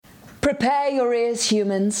Prepare your ears,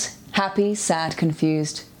 humans. Happy, Sad,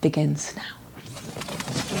 Confused begins now.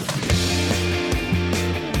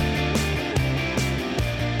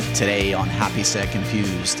 Today on Happy, Sad,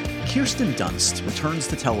 Confused, Kirsten Dunst returns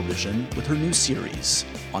to television with her new series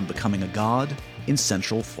on becoming a god in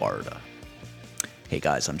Central Florida. Hey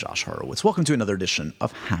guys, I'm Josh Horowitz. Welcome to another edition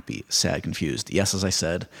of Happy, Sad, Confused. Yes, as I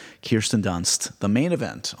said, Kirsten Dunst, the main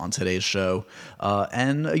event on today's show,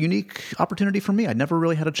 and a unique opportunity for me. I never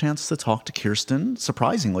really had a chance to talk to Kirsten.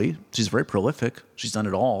 Surprisingly, she's very prolific. She's done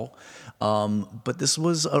it all. But this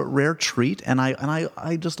was a rare treat, and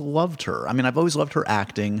I just loved her. I mean, I've always loved her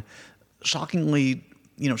acting. Shockingly,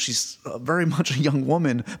 she's very much a young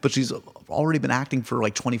woman, but she's already been acting for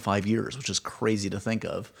like 25 years, which is crazy to think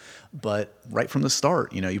of. But right from the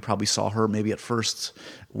start, you probably saw her maybe at first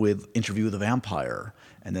with Interview with the Vampire.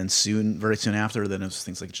 And then very soon after, then it was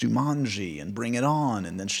things like Jumanji and Bring It On.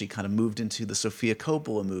 And then she kind of moved into the Sofia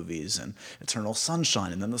Coppola movies and Eternal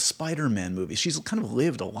Sunshine and then the Spider-Man movies. She's kind of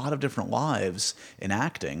lived a lot of different lives in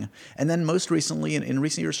acting. And then most recently, in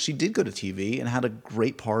recent years, she did go to TV and had a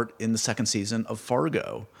great part in the second season of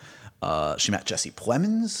Fargo. She met Jesse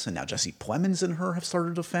Plemons, and now Jesse Plemons and her have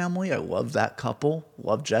started a family. I love that couple.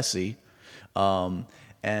 Love Jesse.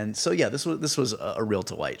 And so, yeah, this was a real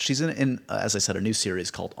delight. She's in, as I said, a new series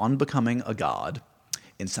called On Becoming a God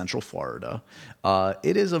in Central Florida.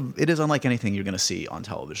 It is unlike anything you're going to see on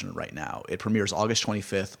television right now. It premieres August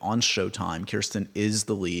 25th on Showtime. Kirsten is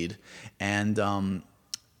the lead, and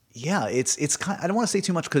yeah, it's kind of, I don't want to say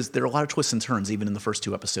too much because there are a lot of twists and turns even in the first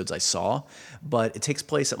two episodes I saw, but it takes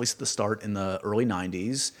place, at least at the start, in the early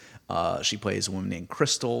 90s. She plays a woman named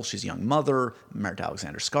Crystal. She's a young mother, married to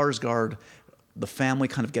Alexander Skarsgård. The family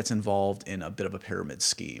kind of gets involved in a bit of a pyramid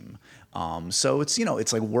scheme. So it's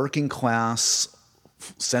like working class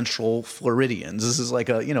Central Floridians. This is like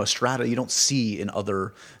a strata you don't see in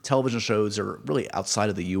other television shows or really outside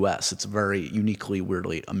of the U.S. It's a very uniquely,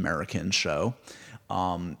 weirdly American show.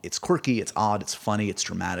 It's quirky, it's odd, it's funny, it's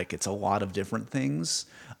dramatic, it's a lot of different things.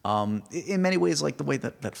 In many ways, like the way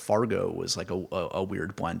that Fargo was like a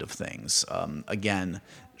weird blend of things. Again,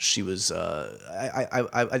 she was.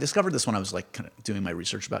 I discovered this when I was like kind of doing my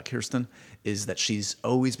research about Kirsten. Is that she's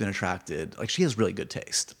always been attracted. Like she has really good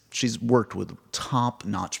taste. She's worked with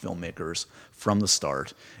top-notch filmmakers from the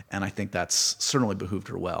start, and I think that's certainly behooved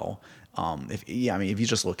her well. If you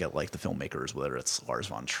just look at like the filmmakers, whether it's Lars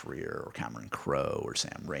von Trier or Cameron Crowe or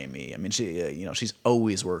Sam Raimi, I mean, she's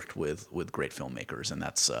always worked with great filmmakers, and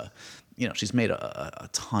that's she's made a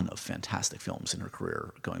ton of fantastic films in her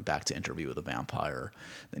career, going back to Interview with a Vampire.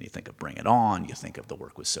 Then you think of Bring It On, you think of the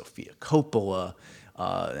work with Sofia Coppola,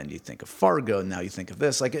 then you think of Fargo, and now you think of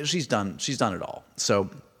this. Like she's done it all. So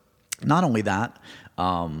not only that,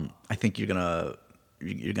 I think you're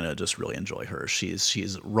gonna just really enjoy her.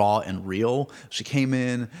 She's raw and real. She came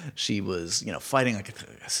in, she was, fighting like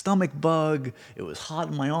a stomach bug. It was hot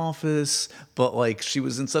in my office, but like she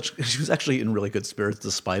was actually in really good spirits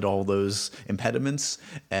despite all those impediments.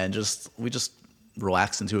 And we just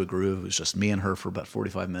relaxed into a groove. It was just me and her for about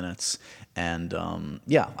 45 minutes. And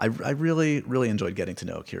I really, really enjoyed getting to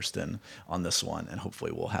know Kirsten on this one, and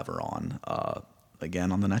hopefully we'll have her on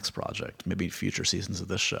again on the next project, maybe future seasons of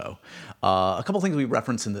this show. A couple things we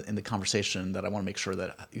referenced in the conversation that I want to make sure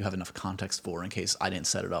that you have enough context for in case I didn't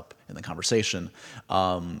set it up in the conversation.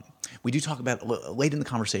 We do talk about, late in the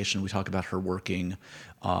conversation, we talk about her working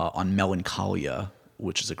on Melancholia,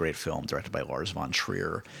 which is a great film directed by Lars von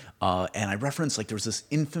Trier. And I referenced, like, there was this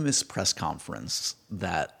infamous press conference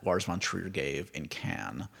that Lars von Trier gave in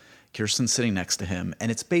Cannes. Kirsten's sitting next to him, and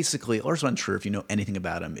it's basically, Lars von Trier, if you know anything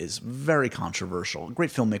about him, is very controversial, great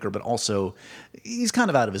filmmaker, but also he's kind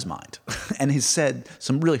of out of his mind. And he's said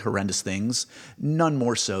some really horrendous things, none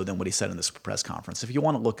more so than what he said in this press conference. If you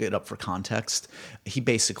want to look it up for context, he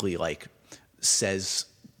basically says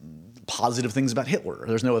positive things about Hitler.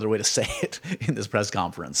 There's no other way to say it in this press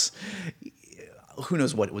conference. Who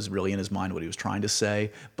knows what was really in his mind, what he was trying to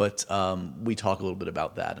say, but we talk a little bit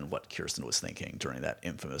about that and what Kirsten was thinking during that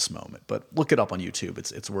infamous moment. But look it up on YouTube.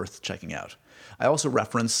 It's worth checking out. I also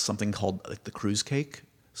referenced something called the Cruise Cake.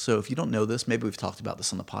 So if you don't know this, maybe we've talked about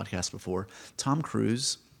this on the podcast before. Tom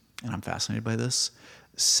Cruise, and I'm fascinated by this,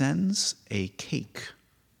 sends a cake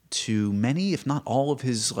to many, if not all, of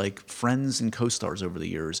his friends and co-stars over the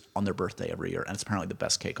years on their birthday every year, and it's apparently the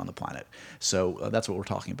best cake on the planet. So that's what we're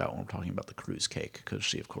talking about when we're talking about the Cruise Cake, because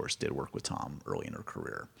she, of course, did work with Tom early in her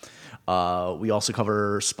career. We also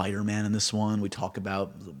cover Spider-Man in this one. We talk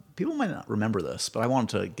about, people might not remember this, but I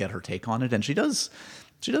wanted to get her take on it, and she does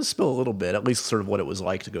spill a little bit, at least sort of what it was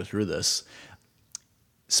like to go through this.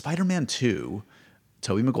 Spider-Man 2,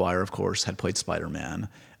 Tobey Maguire, of course, had played Spider-Man.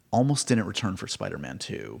 almost didn't return for Spider-Man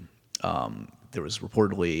 2. There was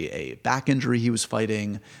reportedly a back injury he was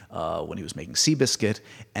fighting when he was making Seabiscuit,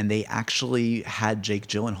 and they actually had Jake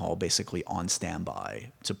Gyllenhaal basically on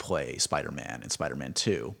standby to play Spider-Man in Spider-Man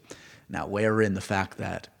 2. Now, layer in the fact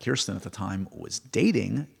that Kirsten at the time was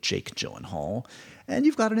dating Jake Gyllenhaal, and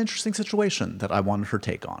you've got an interesting situation that I wanted her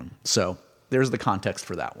take on. So there's the context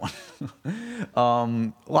for that one.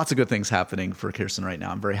 Lots of good things happening for Kirsten right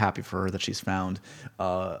now. I'm very happy for her that she's found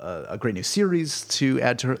a great new series to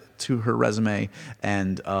add to her resume,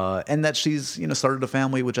 and that she's started a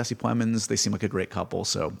family with Jesse Plemons. They seem like a great couple,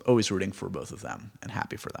 so always rooting for both of them and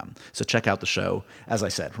happy for them. So check out the show. As I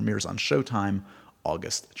said, premieres on Showtime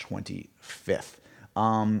August 25th.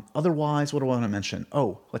 Otherwise, what do I want to mention?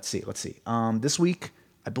 Oh, let's see. This week,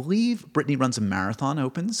 I believe Brittany Runs a Marathon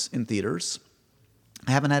opens in theaters.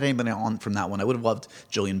 I haven't had anybody on from that one. I would have loved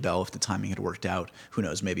Jillian Bell if the timing had worked out. Who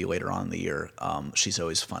knows, maybe later on in the year. She's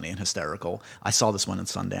always funny and hysterical. I saw this one in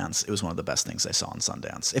Sundance. It was one of the best things I saw in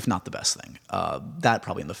Sundance, if not the best thing. That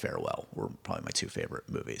probably and The Farewell were probably my two favorite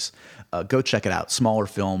movies. Go check it out. Smaller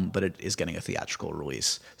film, but it is getting a theatrical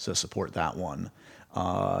release, so support that one.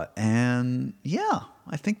 And yeah,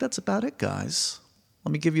 I think that's about it, guys.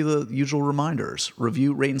 Let me give you the usual reminders.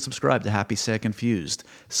 Review, rate, and subscribe to Happy, Sad, Confused.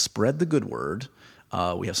 Spread the good word.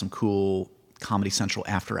 We have some cool Comedy Central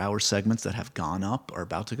after hours segments that have gone up, or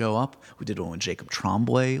about to go up. We did one with Jacob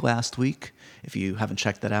Tremblay last week. If you haven't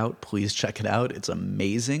checked that out, please check it out. It's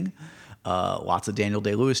amazing. Lots of Daniel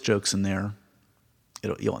Day-Lewis jokes in there.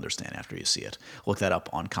 You'll understand after you see it. Look that up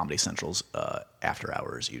on Comedy Central's After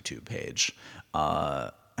Hours YouTube page.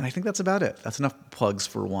 And I think that's about it. That's enough plugs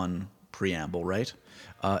for one preamble, right?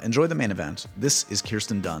 Enjoy the main event. This is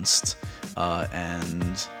Kirsten Dunst.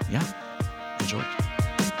 And yeah, enjoy.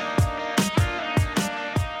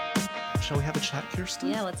 Shall we have a chat, Kirsten?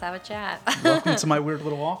 Yeah, let's have a chat. Welcome to my weird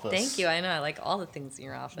little office. Thank you. I know. I like all the things in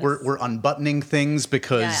your office. We're unbuttoning things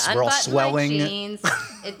because we're all swelling. My jeans.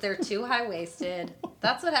 They're too high-waisted.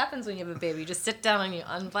 That's what happens when you have a baby. You just sit down and you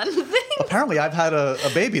unbutton things. Apparently, I've had a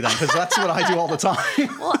baby then, because that's what I do all the time.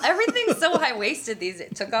 Well, everything's so high-waisted these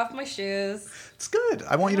days. Took off my shoes. It's good.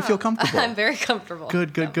 I want you to feel comfortable. I'm very comfortable.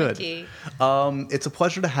 Good. It's a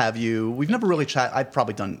pleasure to have you. We've never really chatted. I've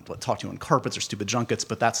probably talked to you on carpets or stupid junkets,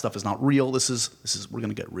 but that stuff is not real. This is we're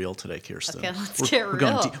going to get real today, Kirsten. Okay, let's get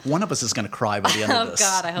real. One of us is going to cry by the end of this. Oh,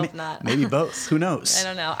 God, I hope not. Maybe both. Who knows? I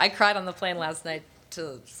don't know. I cried on the plane last night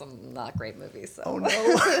to some not great movies. So. Oh, no.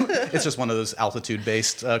 It's just one of those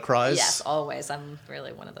altitude-based cries? Yes, always. I'm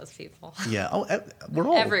really one of those people. Yeah. Oh, we're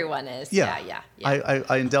all. Everyone is. Yeah.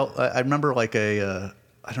 I remember like I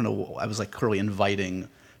don't know, I was like clearly inviting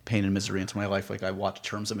pain and misery into my life. Like I watched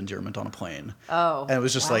Terms of Endearment on a plane. Oh, and it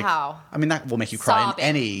was just like, I mean, that will make you cry Sobbing.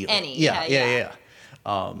 in any. Yeah. Yeah.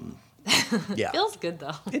 Feels good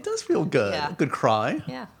though. It does feel good. Yeah. Good cry.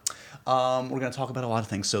 Yeah. We're going to talk about a lot of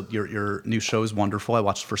things. So your new show is wonderful. I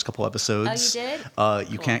watched the first couple episodes. Oh,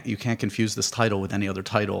 you did? You can't confuse this title with any other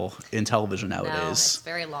title in television nowadays. No, it's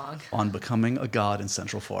very long. On Becoming a God in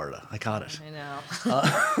Central Florida. I got it. I know.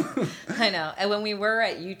 I know. And when we were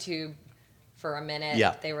at YouTube for a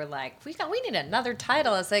minute, they were like, we need another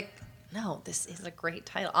title. I was like, no, this is a great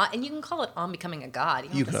title. And you can call it On Becoming a God. You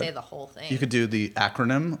don't have to say the whole thing. You could do the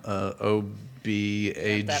acronym,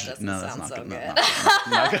 OBH. That doesn't sound so good.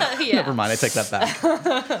 Yeah. Never mind, I take that back.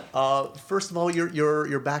 First of all,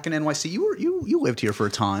 you're back in NYC. You lived here for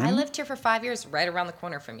a time. I lived here for 5 years, right around the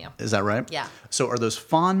corner from you. Is that right? Yeah. So are those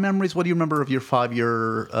fond memories? What do you remember of your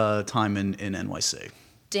 5-year time in NYC?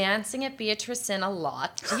 Dancing at Beatrice Inn a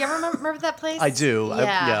lot. Do you ever remember that place? I do.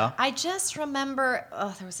 Yeah. I just remember,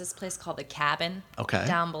 there was this place called The Cabin. Okay.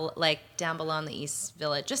 Down below in the East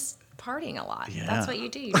Village. Just partying a lot. Yeah. That's what you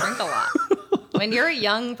do. You drink a lot. When you're a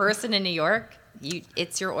young person in New York,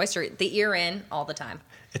 it's your oyster. The Ear Inn all the time.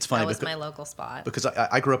 It's funny. That was my local spot. Because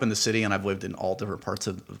I grew up in the city and I've lived in all different parts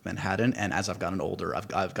of Manhattan. And as I've gotten older,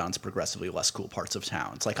 I've gone to progressively less cool parts of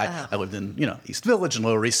town. It's like I lived in East Village and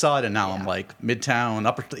Lower East Side, and now I'm like Midtown,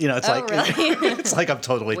 Upper. It's really? It's like I'm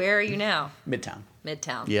totally. Where are you now? Midtown.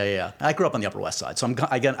 Yeah. I grew up on the Upper West Side, so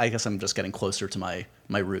I guess I'm just getting closer to my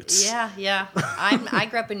roots. Yeah. I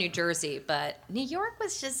grew up in New Jersey, but New York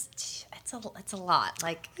was just. It's a lot.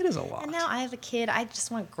 Like it is a lot. And now I have a kid. I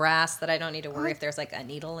just want grass that I don't need to worry if there's like a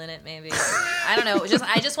needle in it. Maybe I don't know.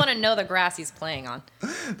 I just want to know the grass he's playing on.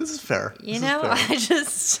 This is fair. I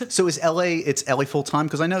just. So is LA? It's LA full time,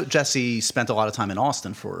 because I know Jesse spent a lot of time in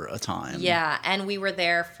Austin for a time. Yeah, and we were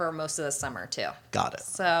there for most of the summer too. Got it.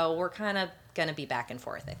 So we're kind of gonna be back and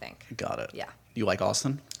forth, I think. Got it. Yeah. You like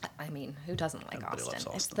Austin? I mean, who doesn't like Everybody Austin? loves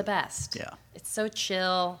Austin. It's the best. Yeah. It's so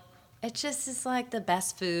chill. It just is like the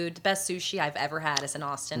best food, the best sushi I've ever had is in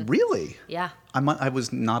Austin. Really? Yeah. I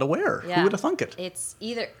was not aware. Yeah. Who would have thunk it? It's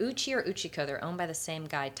either Uchi or Uchiko. They're owned by the same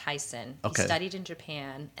guy, Tyson. Okay. He studied in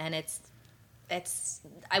Japan, and it's.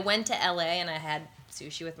 I went to LA and I had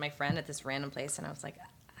sushi with my friend at this random place, and I was like,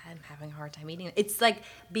 I'm having a hard time eating it. It's like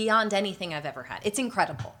beyond anything I've ever had. It's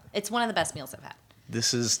incredible. It's one of the best meals I've had.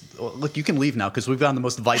 This is, look, you can leave now because we've gotten the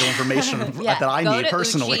most vital information that I need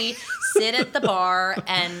personally. Uchi, sit at the bar,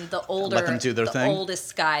 and the Let them do their thing.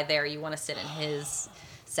 Oldest guy there, you want to sit in his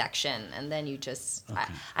section, and then you just, okay.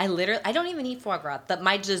 I don't even eat foie gras.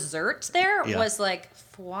 My dessert there was like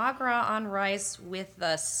foie gras on rice with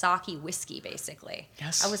the sake whiskey, basically.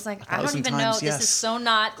 Yes. I was like, I don't even know. This is so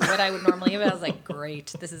not what I would normally eat. I was like,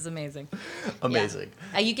 great, this is amazing. Amazing.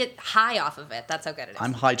 Yeah. You get high off of it. That's how good it is.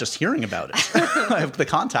 I'm high just hearing about it. I have the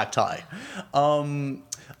contact high.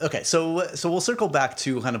 Okay, so we'll circle back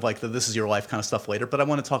to kind of like the This Is Your Life kind of stuff later, but I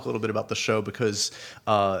want to talk a little bit about the show because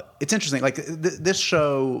it's interesting. Like this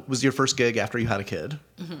show was your first gig after you had a kid.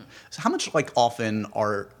 Mm-hmm. So how much like often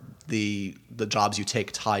are the jobs you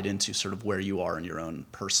take tied into sort of where you are in your own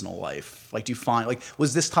personal life? Like do you find like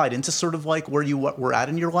was this tied into sort of like where you were at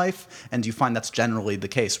in your life? And do you find that's generally the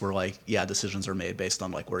case where like decisions are made based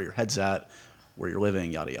on like where your head's at, where you're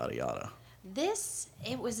living, yada yada yada?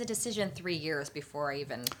 It was a decision 3 years before I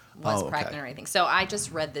even was pregnant or anything. So I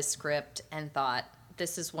just read this script and thought,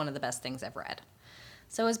 this is one of the best things I've read.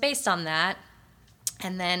 So it was based on that.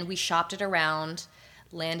 And then we shopped it around,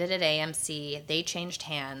 landed at AMC. They changed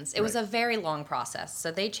hands. It was a very long process.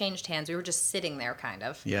 So they changed hands. We were just sitting there kind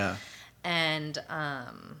of. Yeah. And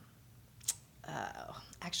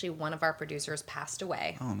actually, one of our producers passed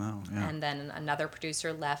away. Oh, no. Yeah. And then another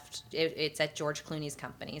producer left. It's at George Clooney's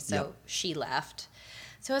company, so she left.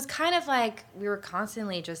 So it was kind of like we were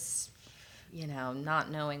constantly just,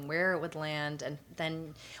 not knowing where it would land. And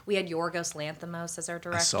then we had Yorgos Lanthimos as our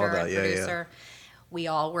director and producer. Yeah. We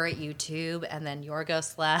all were at YouTube, and then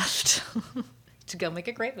Yorgos left to go make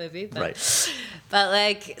a great movie. But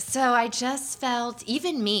so I just felt,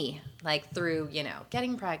 even me, like through,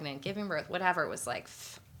 getting pregnant, giving birth, whatever, it was like,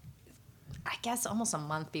 I guess almost a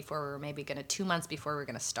month before we were maybe 2 months before we were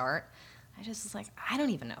going to start, I just was like, I don't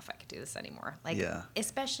even know if I could do this anymore. Like,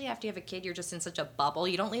 especially after you have a kid, you're just in such a bubble.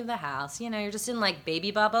 You don't leave the house. You're just in like baby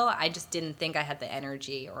bubble. I just didn't think I had the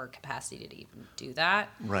energy or capacity to even do that.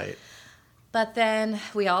 Right. But then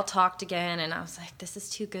we all talked again, and I was like, this is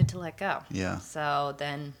too good to let go. Yeah. So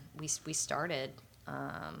then we started.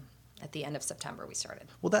 At the end of September, we started.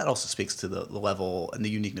 Well, that also speaks to the level and the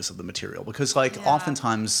uniqueness of the material. Because,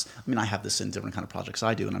 oftentimes, I mean, I have this in different kind of projects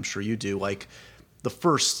I do, and I'm sure you do, like, the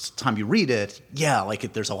first time you read it,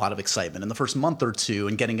 there's a lot of excitement in the first month or two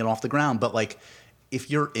and getting it off the ground. But, like, if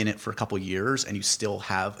you're in it for a couple years and you still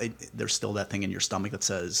have there's still that thing in your stomach that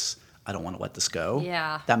says, I don't want to let this go.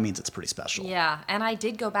 Yeah. That means it's pretty special. Yeah. And I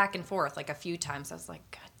did go back and forth, like, a few times. I was like,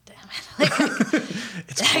 God damn it.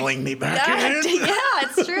 It's pulling me back in. Yeah,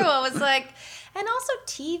 it's true. I was like, and also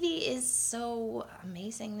TV is so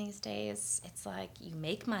amazing these days. It's like you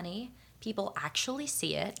make money, people actually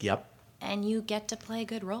see it. Yep. And you get to play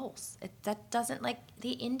good roles. That doesn't, like,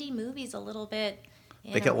 the indie movie's a little bit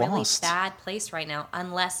in a really bad place right now,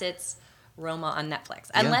 unless it's Roma on Netflix.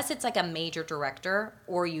 Unless it's like a major director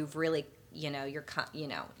or you've really, you've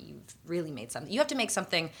really made something. You have to make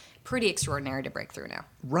something pretty extraordinary to break through now.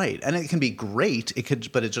 Right. And it can be great.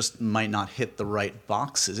 But it just might not hit the right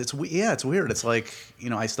boxes. It's weird. It's like,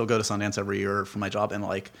 I still go to Sundance every year for my job, and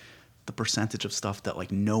like the percentage of stuff that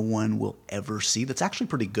like no one will ever see that's actually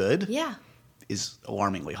pretty good is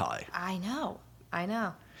alarmingly high. I know.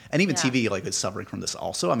 And even TV is suffering from this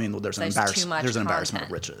also. I mean, there's an embarrassment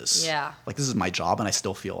of riches. Yeah. Like, this is my job, and I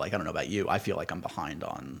still feel like, I don't know about you, I feel like I'm behind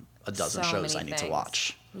on a dozen shows I need to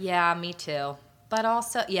watch. Yeah, me too. But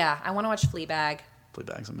also, I want to watch Fleabag.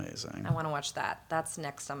 Fleabag's amazing. I want to watch that. That's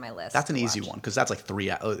next on my list. That's an easy one, because that's like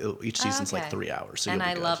 3 hours. Each season's like 3 hours. So and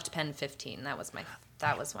I loved Pen 15. That was one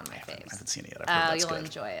of my faves. I haven't seen it yet. I've heard that's you'll good.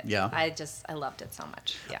 enjoy it. Yeah. I loved it so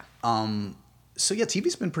much. Yeah. So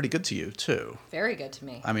TV's been pretty good to you too. Very good to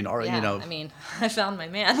me. I mean, I found my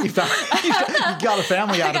man. You got a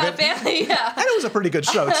family out of it. Family, yeah. And it was a pretty good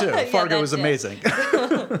show too. Fargo was amazing.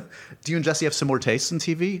 Do you and Jesse have similar tastes in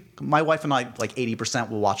TV? My wife and I, like 80%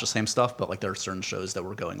 will watch the same stuff, but like there are certain shows that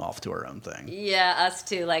we're going off to our own thing. Yeah, us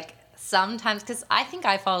too. Like sometimes, because I think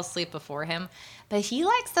I fall asleep before him, but he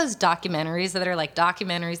likes those documentaries that are like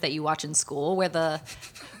documentaries that you watch in school where the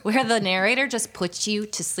narrator just puts you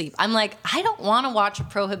to sleep. I'm like, I don't want to watch a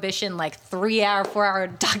Prohibition, like 4 hour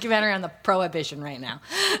documentary on the Prohibition right now.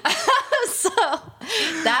 So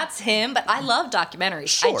that's him. But I love documentaries.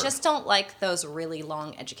 Sure. I just don't like those really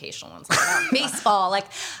long educational ones like about baseball. Like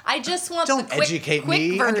I just want don't the quick, educate quick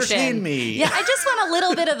me, version. entertain me. Yeah, I just want a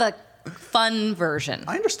little bit of the fun version.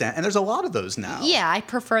 I understand, and there's a lot of those now. Yeah, I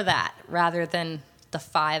prefer that rather than the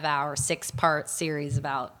 5-hour, 6-part series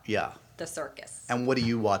about the circus. And what do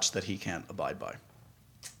you watch that he can't abide by?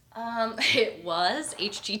 It was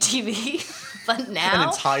HGTV, but now an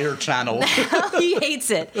entire channel. Now he hates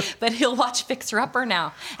it, but he'll watch Fixer Upper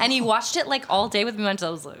now, and he watched it like all day with me until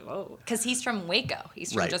I was like, "Whoa!" Because he's from Waco.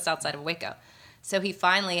 He's from just outside of Waco. So he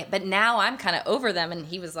finally, but now I'm kind of over them, and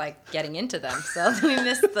he was like getting into them. So we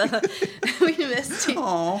missed the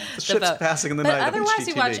ship's boat. Passing in the but night. Otherwise,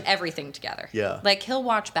 we watch everything together. Yeah. Like he'll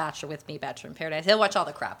watch Bachelor with me, Bachelor in Paradise. He'll watch all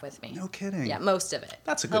the crap with me. No kidding. Yeah, most of it.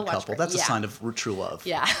 That's a good couple. That's a sign of true love.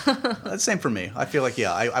 Yeah. Same for me. I feel like,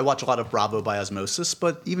 I watch a lot of Bravo by osmosis,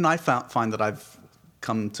 but even I find that I've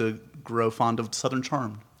come to grow fond of Southern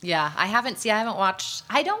Charm. Yeah, I don't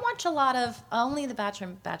watch a lot of, only the Bachelor,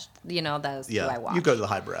 those do I watch. You go to the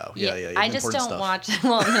highbrow. Yeah. I just don't watch,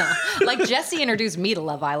 well, no. Like Jesse introduced me to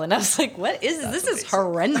Love Island. I was like, what is this? This is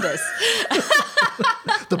horrendous.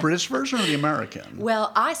 The British version or the American?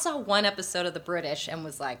 Well, I saw one episode of the British and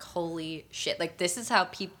was like, holy shit. Like, this is how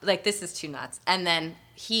people, like, this is too nuts. And then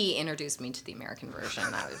he introduced me to the American version.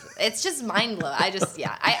 It's just mind blowing.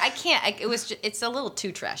 I can't. It's a little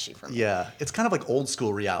too trashy for me. Yeah, it's kind of like old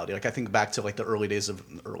school reality. Like I think back to like the early days,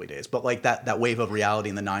 but like that wave of reality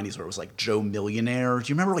in the '90s where it was like Joe Millionaire. Do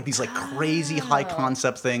you remember like these like crazy high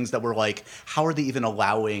concept things that were like, how are they even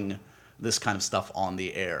allowing this kind of stuff on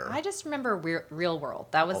the air? I just remember Real World.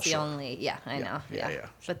 That was only. I know. Yeah.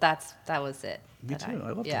 But that was it. Me too. I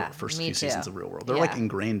loved the first few seasons of Real World. They're like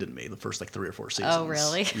ingrained in me, the first like 3 or 4 seasons. Oh,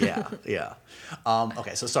 really? Yeah.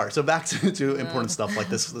 Okay, so sorry. So back to important stuff like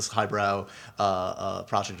this highbrow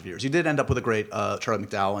project of yours. You did end up with a great Charlie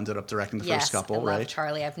McDowell ended up directing the first couple, right? Yes, I love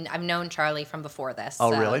Charlie. I've known Charlie from before this. Oh,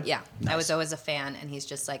 really? Yeah. Nice. I was always a fan, and he's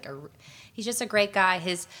just like he's just a great guy.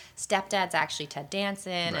 His stepdad's actually Ted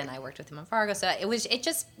Danson, and I worked with him on Fargo. So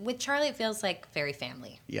with Charlie, it feels like very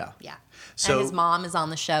family. Yeah. Yeah. So, and his mom is on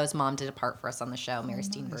the show. His mom did a part for us on the show, Mary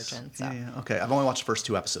Steenburgen. So. Yeah. Okay. I've only watched the first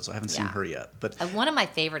 2 episodes. I haven't seen her yet. But one of my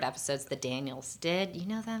favorite episodes, the Daniels did. You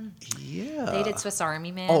know them? Yeah. They did Swiss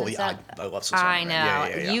Army Man. Oh, yeah. I love Swiss Army Man. I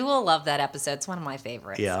know. Yeah. You will love that episode. It's one of my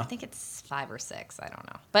favorites. Yeah. I think it's 5 or 6. I don't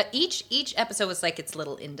know. But each episode was like its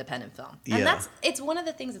little independent film. And it's one of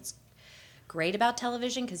the things that's great about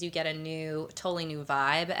television because you get a totally new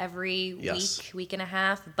vibe every week and a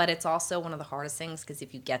half. But it's also one of the hardest things because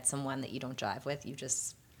if you get someone that you don't jive with, you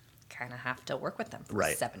just kind of have to work with them for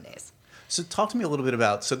 7 days. So talk to me a little bit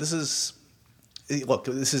about, this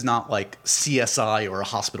is not like CSI or a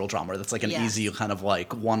hospital drama. That's like an easy kind of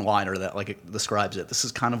like one-liner that like it describes it. This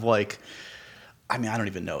is kind of like, I don't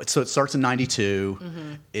even know. So it starts in 92.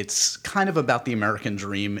 Mm-hmm. It's kind of about the American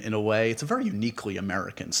dream in a way. It's a very uniquely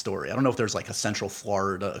American story. I don't know if there's like a Central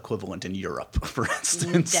Florida equivalent in Europe, for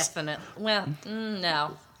instance. Definitely. Well,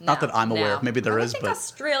 no. Not that I'm aware of. Maybe there is, but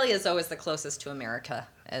Australia is always the closest to America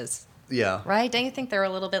as. Yeah. Right? Don't you think they're a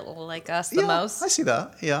little bit like us the most? I see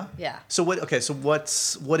that. Yeah. Yeah. So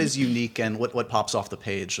what is unique and what pops off the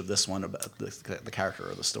page of this one about the character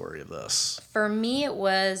or the story of this? For me, it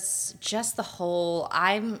was just the whole,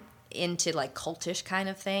 I'm into like cultish kind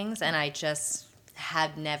of things, and I just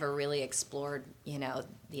had never really explored,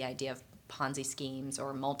 the idea of Ponzi schemes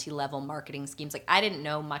or multi-level marketing schemes. Like I didn't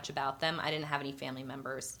know much about them. I didn't have any family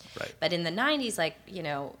members. Right. But in the 90s, like,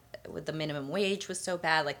 with the minimum wage was so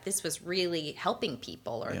bad, like this was really helping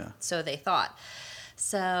people, or so they thought.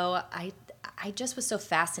 So I just was so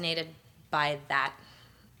fascinated by that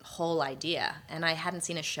whole idea, and I hadn't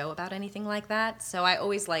seen a show about anything like that. So I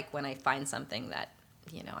always like when I find something that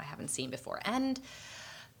I haven't seen before, and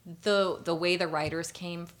the way the writers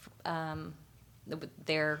came, the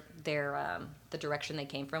direction they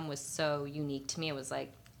came from was so unique to me. It was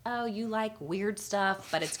like, oh, you like weird stuff,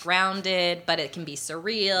 but it's grounded, but it can be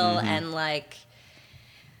surreal, and like,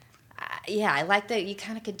 I like that you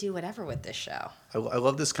kind of could do whatever with this show. I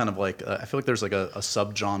love this kind of like, I feel like there's like a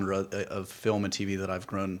subgenre of film and TV that I've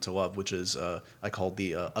grown to love, which is, I call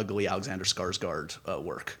the ugly Alexander Skarsgård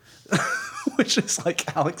work, which is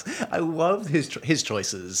like Alex. I love his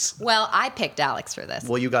choices. Well, I picked Alex for this.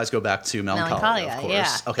 Well, you guys go back to Melancholia, of course.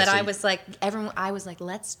 Yeah. Okay, but I was like,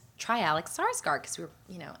 let's try Alex Skarsgård because we were,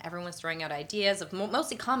 everyone's throwing out ideas of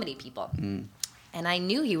mostly comedy people. Mm. And I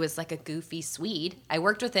knew he was like a goofy Swede. I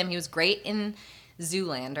worked with him. He was great in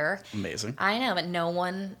Zoolander. Amazing. I know, but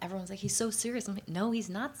everyone's like, he's so serious. I'm like, no, he's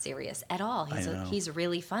not serious at all. He's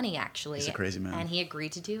really funny, actually. He's a crazy man. And he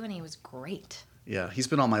agreed to do, and he was great. Yeah, he's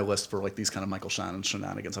been on my list for like these kind of Michael Shannon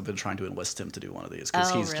shenanigans. I've been trying to enlist him to do one of these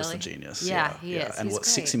because he's just a genius. Yeah, he is. And he's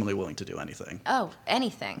great. Seemingly willing to do anything. Oh,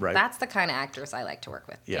 anything. Right. That's the kind of actors I like to work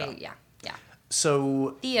with. Yeah. Yeah.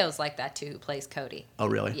 So Theo's like that too, who plays Cody. Oh,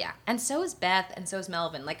 really? Yeah. And so is Beth, and so is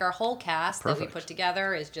Melvin. Like, our whole cast that we Perfect. put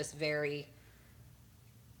together is just very...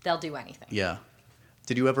 They'll do anything. Yeah.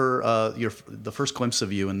 Did you ever, the first glimpse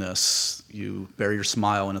of you in this, you bury your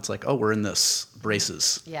smile and it's like, oh, we're in this.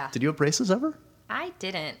 Braces. Yeah. Did you have braces ever? I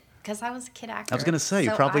didn't, because I was a kid actor. I was going to say,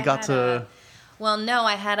 you So probably I got had to... Well, no,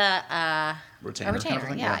 I had a Retainer kind of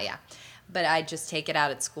thing? yeah. But I'd just take it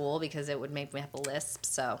out at school because it would make me have a lisp,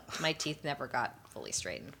 so my teeth never got fully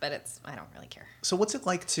straightened, but I don't really care. So what's it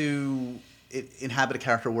like to inhabit a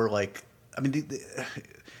character where, like, I mean,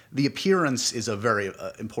 the appearance is a very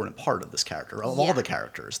important part of this character, of all the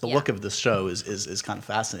characters. The look of this show is kind of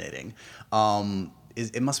fascinating.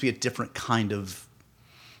 It must be a different kind of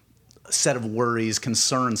set of worries,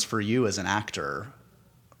 concerns for you as an actor.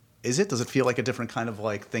 Is it? Does it feel like a different kind of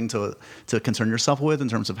like thing to concern yourself with in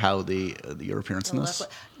terms of how your appearance in this?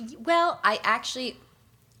 Well, I actually,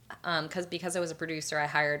 because I was a producer, I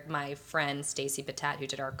hired my friend Stacey Batat, who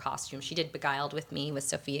did our costume. She did Beguiled with me with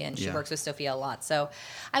Sophia, and she works with Sophia a lot. So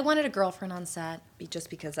I wanted a girlfriend on set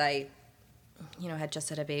just because I, had just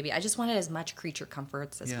had a baby. I just wanted as much creature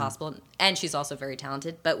comforts as possible. And she's also very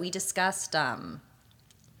talented. But we discussed,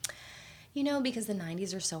 because the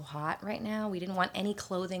 90s are so hot right now, we didn't want any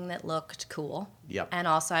clothing that looked cool. Yep. And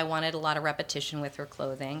also I wanted a lot of repetition with her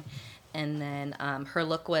clothing. And then her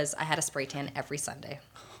look was, I had a spray tan every Sunday.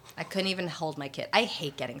 I couldn't even hold my kid. I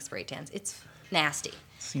hate getting spray tans. It's nasty.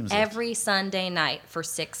 Every Sunday night for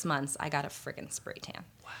 6 months, I got a friggin' spray tan.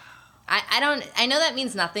 Wow. I know that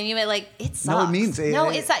means nothing to you, but like, it sucks. No, it means...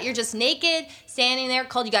 it's not. You're just naked, standing there,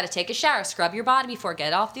 cold. You got to take a shower, scrub your body before,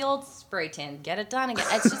 get off the old spray tan, get it done again.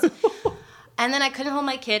 It's just... And then I couldn't hold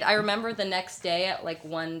my kid. I remember the next day,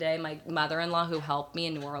 one day, my mother-in-law, who helped me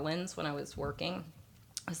in New Orleans when I was working,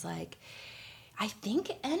 was like, I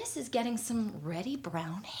think Ennis is getting some reddy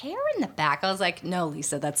brown hair in the back. I was like, no,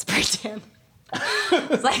 Lisa, that's spray tan.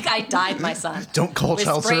 It's like, I dyed my son. Don't call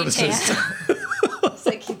child services. It's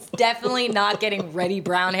like, he's definitely not getting reddy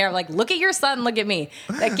brown hair. I'm like, look at your son, look at me.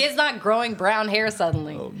 That kid's not growing brown hair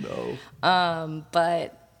suddenly. Oh, no.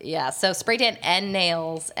 But... yeah, so spray tan and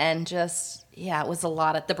nails and just, it was a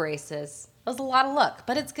lot of the braces. It was a lot of look,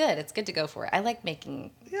 but it's good. It's good to go for it. I like making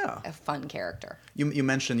a fun character. You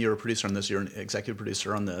mentioned you're a producer on this. You're an executive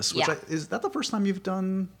producer on this. Is that the first time you've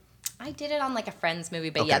done? I did it on like a Friends movie,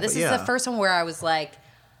 but this is the first one where I was like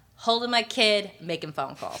holding my kid, making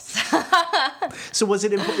phone calls. So is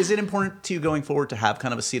it important to you going forward to have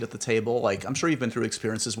kind of a seat at the table? Like, I'm sure you've been through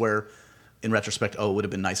experiences where, in retrospect, it would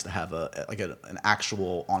have been nice to have an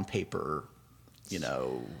actual on paper,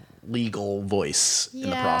 legal voice in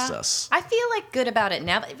the process. I feel like good about it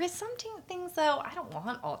now, but with some things though, I don't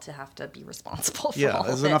want all to have to be responsible for all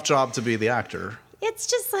there's of it. enough job to be the actor. It's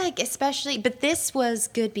just like, especially, but this was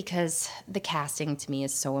good because the casting to me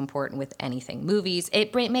is so important with anything. Movies,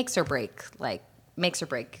 it makes or break, a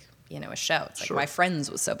show. It's like My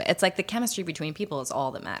Friends was so bad. It's like the chemistry between people is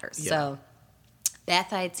all that matters. Yeah. So Beth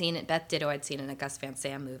Ditto I'd seen in a Gus Van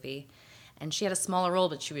Sant movie, and she had a smaller role,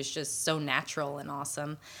 but she was just so natural and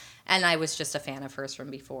awesome. And I was just a fan of hers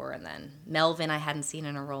from before. And then Melvin I hadn't seen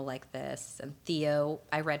in a role like this. And Theo,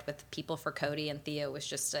 I read with People for Cody, and Theo was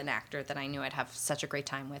just an actor that I knew I'd have such a great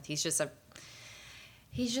time with. He's just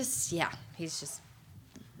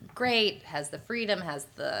great, has the freedom,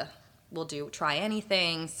 try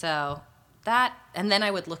anything. So that, and then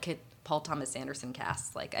I would look at Paul Thomas Anderson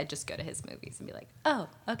casts. Like, I'd just go to his movies and be like, oh,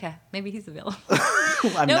 okay, maybe he's available.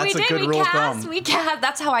 That's a good rule of thumb. We cast.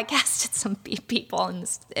 That's how I casted some people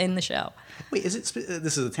in the show. Wait, this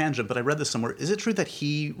is a tangent, but I read this somewhere. Is it true that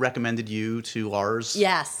he recommended you to Lars?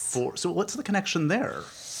 Yes. So what's the connection there?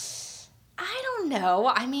 I don't know.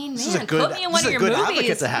 I mean, man, put me in one of your movies. This is a good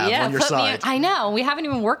advocate to have on your side. I know. We haven't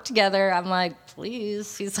even worked together. I'm like,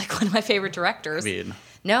 please. He's like one of my favorite directors.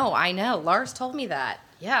 No, I know. Lars told me that.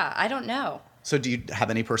 Yeah, I don't know. So do you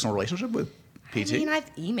have any personal relationship with PT? I mean,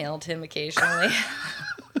 I've emailed him occasionally.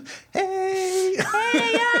 Hey,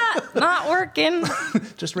 yeah, not working.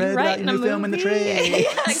 Just read about your new film in the trade.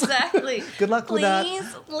 Yeah, exactly. Good luck with that.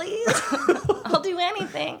 Please. I'll do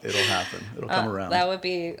anything. It'll happen. It'll come around. That would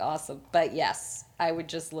be awesome. But yes, I would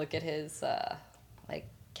just look at his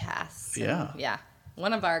casts. Yeah.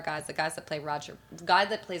 One of our guys, the guy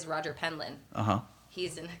that plays Roger Penland.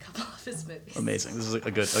 He's in a couple of his movies. Amazing. This is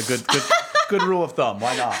a good rule of thumb.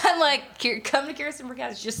 Why not? I'm like, come to Kirsten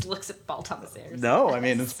Burkhouse. She just looks at Paul Thomas Anderson. No, I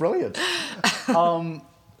mean, it's brilliant.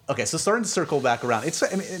 Okay, so starting to circle back around.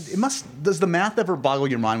 Does the math ever boggle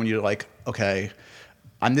your mind when you're like, okay,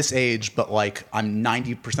 I'm this age, but like I'm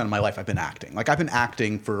 90% of my life I've been acting. Like I've been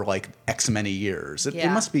acting for like X many years. It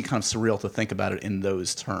must be kind of surreal to think about it in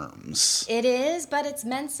those terms. It is, but it's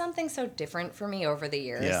meant something so different for me over the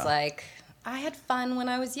years. Yeah. Like I had fun when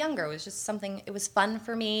I was younger. It was just it was fun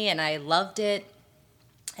for me and I loved it.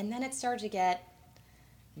 And then it started to get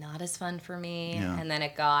not as fun for me. Yeah. And then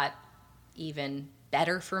it got even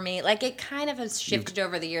better for me. Like it kind of has shifted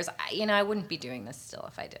over the years. I wouldn't be doing this still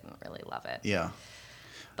if I didn't really love it. Yeah.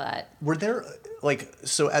 But were there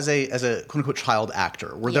so as a quote unquote child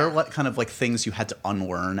actor, were there kind of like things you had to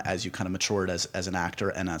unlearn as you kind of matured as an actor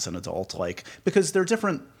and as an adult? Like, because there are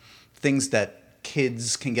different things that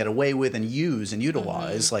kids can get away with and use and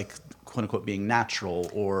utilize, like quote unquote being natural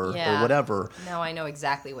or whatever. No, I know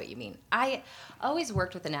exactly what you mean. I always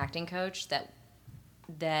worked with an acting coach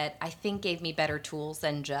that I think gave me better tools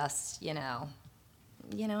than just, I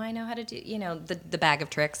know how to do, the bag of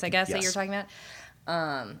tricks, I guess, that you're talking about.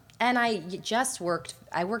 And I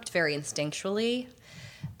worked very instinctually,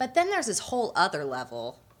 but then there's this whole other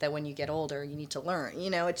level that when you get older, you need to learn,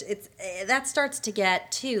 it's that starts to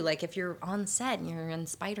get too, like if you're on set and you're in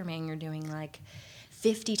Spider-Man, you're doing like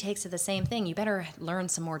 50 takes of the same thing, you better learn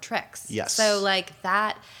some more tricks. Yes. So like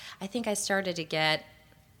that, I think I started to get,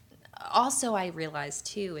 also I realized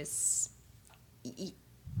too is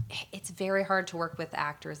it's very hard to work with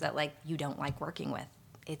actors that like you don't like working with.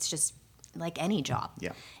 It's just like any job.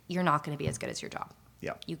 Yeah. You're not going to be as good as your job.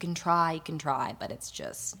 Yeah. You can try, but it's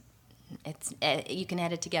you can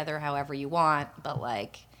edit together however you want, but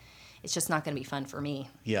like it's just not going to be fun for me.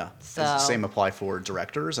 Yeah. So, does the same apply for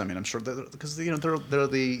directors? I mean, I'm sure because they're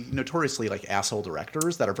the notoriously like asshole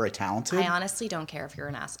directors that are very talented. I honestly don't care if you're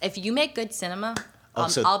an ass. If you make good cinema,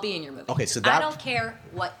 I'll be in your movie. Okay, so I don't care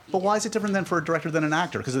what you do. Why is it different then for a director than an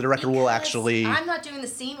actor? Because the director will actually... I'm not doing the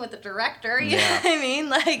scene with the director, you know what I mean?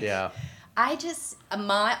 Like, I just,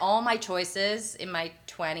 all my choices in my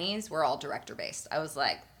 20s were all director-based. I was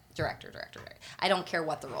like, director. I don't care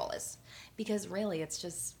what the role is. Because really, it's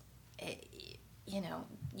just,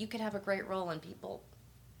 you could have a great role and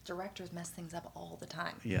directors mess things up all the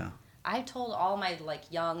time. Yeah. I told all my like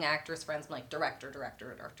young actors friends, I'm like director.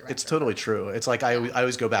 It's totally true. It's like I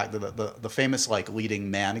always go back to the famous like leading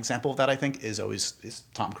man example of that. I think is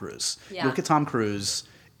Tom Cruise. Yeah. You look at Tom Cruise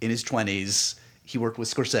in his 20s. He worked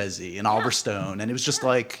with Scorsese and Oliver Stone, and it was just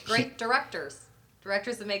like great directors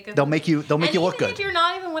that make good. They'll make you look good. Even if you're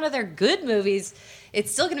not even one of their good movies,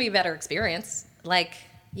 it's still going to be a better experience. Like.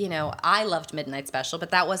 I loved Midnight Special,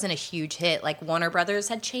 but that wasn't a huge hit. Like, Warner Brothers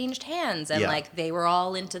had changed hands, and, like, they were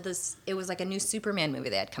all into this. It was like a new Superman movie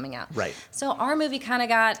they had coming out. Right. So our movie kind of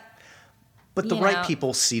got... But the right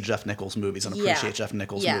people see Jeff Nichols' movies and appreciate Jeff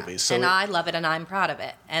Nichols' movies. So and I love it, and I'm proud of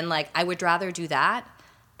it. And, like, I would rather do that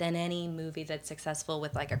than any movie that's successful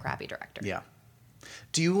with, like, a crappy director. Yeah.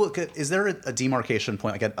 Do you look at... Is there a demarcation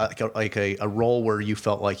point, like a role where you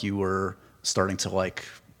felt like you were starting to, like...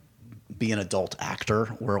 be an adult actor,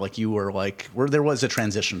 where like you were like where there was a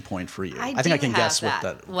transition point for you? I think I can guess that.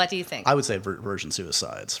 what that. What do you think? I would say Virgin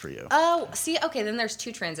Suicides for you. Oh, see, okay, then there's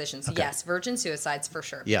two transitions. Okay. Yes, Virgin Suicides for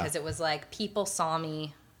sure, because it was like people saw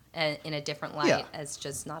me in a different light as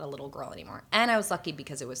just not a little girl anymore, and I was lucky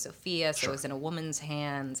because it was Sophia, so it was in a woman's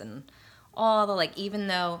hands, and all the like. Even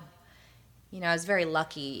though, I was very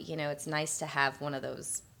lucky. It's nice to have one of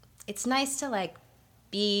those. It's nice to like.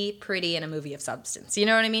 Be pretty in a movie of substance. You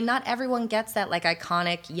know what I mean? Not everyone gets that like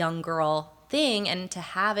iconic young girl thing, and to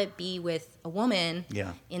have it be with a woman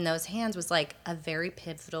in those hands was like a very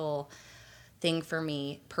pivotal thing for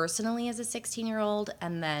me personally as a 16-year-old,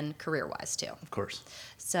 and then career-wise too. Of course.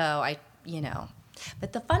 So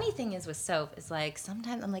but the funny thing is with Soph is like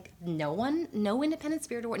sometimes I'm like no independent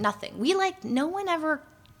spirit or nothing. We like no one ever.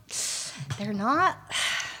 They're not.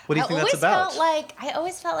 What do you think that's about? I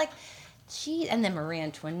always felt like. And then Marie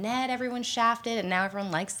Antoinette, everyone shafted, and now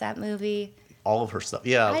everyone likes that movie. All of her stuff,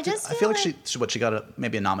 yeah. I feel like she got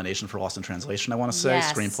maybe a nomination for Lost in Translation. I want to say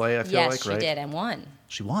screenplay. I feel like right. Yes, she did, and won.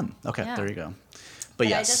 She won. Okay, there you go. But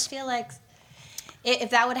yes, I just feel like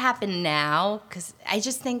if that would happen now, because I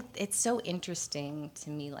just think it's so interesting to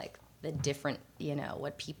me, like the different,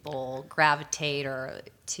 what people gravitate or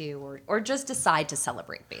just decide to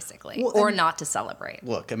celebrate, basically, or not to celebrate.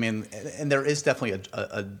 Look, I mean, and there is definitely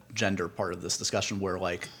a gender part of this discussion where,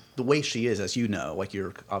 like, the way she is, as you know, like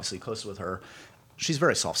you're obviously close with her, she's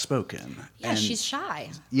very soft-spoken. Yeah, she's shy.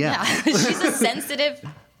 Yeah. She's a sensitive,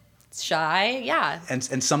 shy,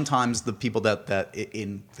 And sometimes the people that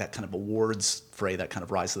in that kind of awards fray that kind of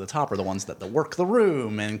rise to the top are the ones that work the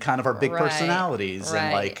room and kind of are big personalities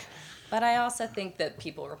and like... But I also think that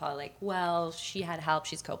people were probably like, well, she had help.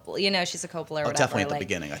 She's Coppola. You know, she's a Coppola or whatever. Definitely at the like,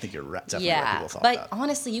 beginning. I think you're definitely right. People thought that. But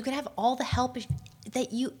honestly, you could have all the help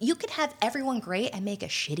that you could have everyone great and make a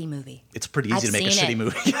shitty movie. It's pretty easy to make a shitty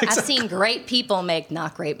movie. Exactly. I've seen great people make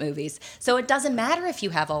not great movies. So it doesn't matter if you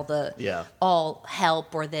have all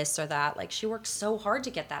help or this or that. Like, she worked so hard to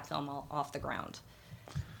get that film off the ground.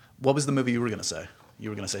 What was the movie you were going to say? You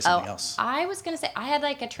were going to say something else. I was going to say, I had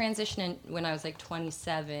like a transition when I was like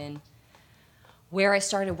 27 where I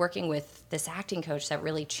started working with this acting coach that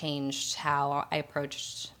really changed how I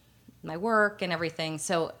approached my work and everything.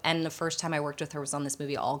 So, and the first time I worked with her was on this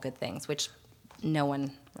movie, All Good Things, which no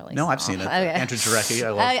one really saw. I've seen it. Okay. Andrew Jarecki,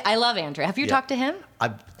 I love Andrew. Have you talked to him?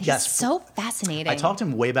 Yes. He's so fascinating. I talked to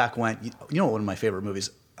him way back when. You know what one of my favorite movies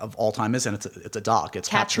of all time is, and it's a doc. It's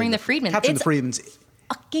Capturing the Freedmen. Capturing the Freedmen.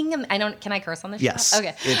 Fucking, can I curse on this? Yes. Show?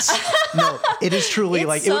 Okay. It is truly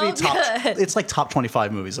like, so it would be it's like top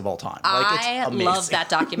 25 movies of all time. Like, it's amazing. Love that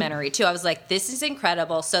documentary too. I was like, this is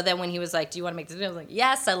incredible. So then when he was like, do you want to make this video? I was like,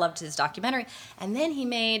 yes, I loved his documentary. And then he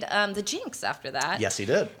made The Jinx after that. Yes, he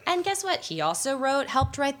did. And guess what? He also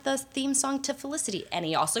helped write the theme song to Felicity. And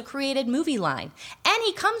he also created Movie Line. And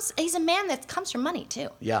he's a man that comes from money too.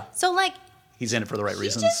 Yeah. So like, he's in it for the right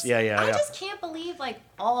reasons. I just can't believe like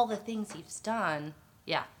all the things he's done.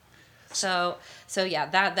 Yeah. So yeah,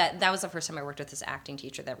 that was the first time I worked with this acting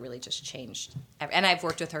teacher that really just changed. And I've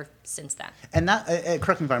worked with her since then. And that,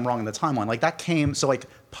 correct me if I'm wrong in the timeline, like that came, so like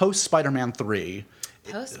post Spider-Man 3.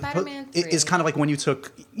 Post Spider-Man 3 is kind of like when you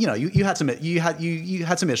took, you had some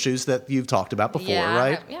issues that you've talked about before,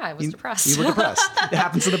 right? Yeah, I was depressed. You were depressed. It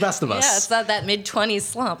happens to the best of us. Yeah, it's that mid-20s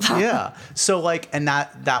slump. Yeah. So like, and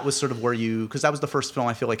that was sort of where because that was the first film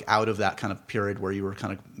I feel like out of that kind of period where you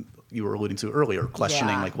were alluding to earlier,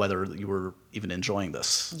 questioning like whether you were even enjoying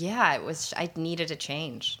this. Yeah, it was. I needed a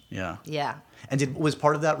change. Yeah. Yeah. And was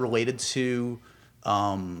part of that related to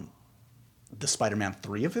the Spider-Man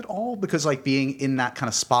 3 of it all? Because like being in that kind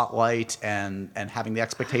of spotlight and having the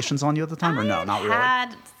expectations on you at the time, or no, not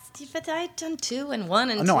really? But I had done 2 and 1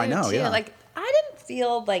 and 2. No, I know, too. yeah. Like, I didn't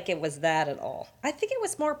feel like it was that at all. I think it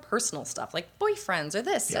was more personal stuff, like boyfriends or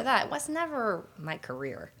this or that. It was never my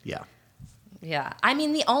career. Yeah. Yeah. I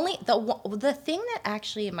mean, the thing that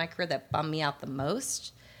actually in my career that bummed me out the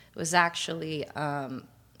most was actually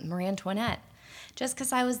Marie Antoinette. Just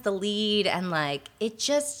because I was the lead and like,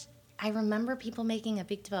 I remember people making a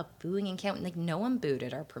big deal about booing and counting. Like, no one booed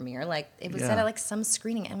at our premiere. Like, it was at like some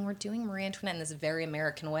screening, and we're doing Marie Antoinette in this very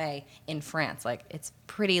American way in France. Like, it's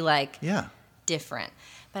pretty like different.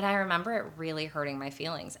 But I remember it really hurting my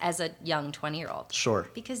feelings as a young 20-year-old. Sure.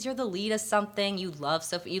 Because you're the lead of something, you love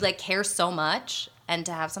you like care so much, and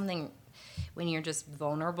to have something when you're just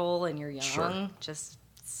vulnerable and you're young just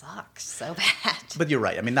sucks so bad. But you're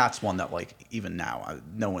right. I mean, that's one that like even now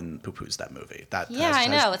no one poo-poos that movie. I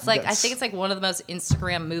know. It's like I think it's like one of the most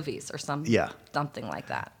Instagram movies or something like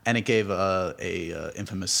that. And it gave a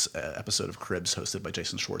infamous episode of Cribs hosted by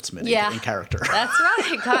Jason Schwartzman in character. That's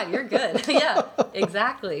right. God, you're good. Yeah,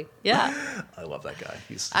 exactly. Yeah. I love that guy.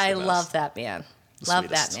 I love that man. Love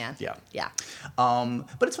that man. Yeah. Yeah.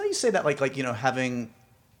 But it's funny you say that, like having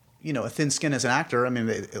a thin skin as an actor. I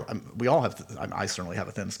mean, we all have. I certainly have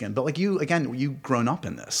a thin skin. But like you've grown up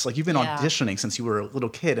in this. Like you've been auditioning since you were a little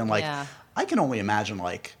kid, and like I can only imagine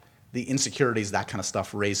like the insecurities that kind of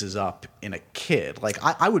stuff raises up in a kid. Like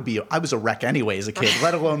I was a wreck anyway as a kid,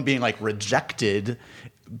 let alone being like rejected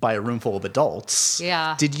by a room full of adults.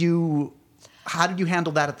 Yeah. How did you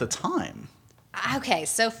handle that at the time? Okay,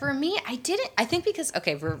 so for me, I think because,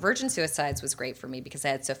 Virgin Suicides was great for me because I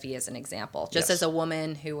had Sophia as an example. Just as a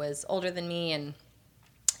woman who was older than me, and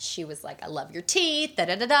she was like, I love your teeth,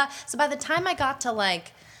 da-da-da-da. So by the time I got to,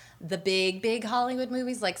 like, the big, big Hollywood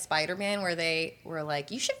movies like Spider-Man where they were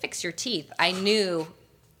like, you should fix your teeth, I knew,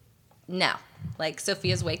 no. Like,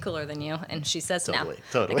 Sophia's way cooler than you, and she says no.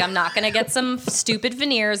 Totally. Like, I'm not going to get some stupid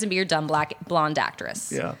veneers and be your dumb blonde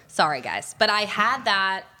actress. Yeah. Sorry, guys. But I had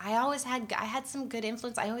that. I had some good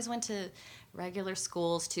influence. I always went to regular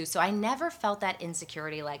schools, too. So I never felt that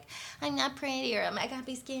insecurity, like, I'm not pretty, or I got to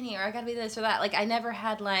be skinny, or I got to be this or that. Like, I never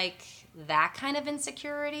had, like, that kind of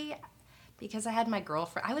insecurity. Because I had my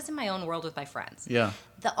girlfriend. I was in my own world with my friends. Yeah.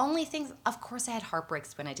 The only things, of course, I had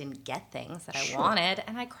heartbreaks when I didn't get things that I wanted,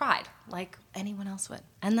 and I cried like anyone else would,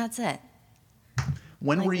 and that's it.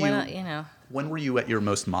 When were you at your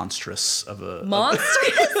most monstrous of a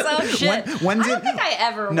monstrous? Oh shit! I don't think I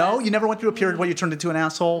ever. No, you never went through a period where you turned into an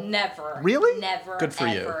asshole. Never. Really? Never. Good for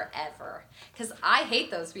you. Ever. Because I hate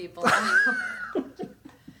those people.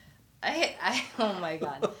 Oh my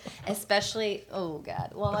God. Especially, oh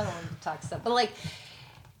God. Well, I don't want to talk stuff, but like,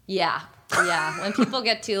 yeah. Yeah, when people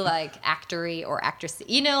get too like actory or actress,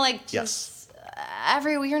 like just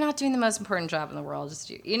you're not doing the most important job in the world. Just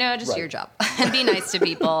your job and be nice to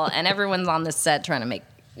people. And everyone's on this set trying to make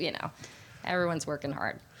everyone's working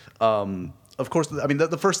hard. Of course, I mean,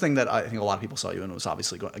 the first thing that I think a lot of people saw you in was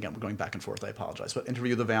obviously, we're going back and forth, I apologize, but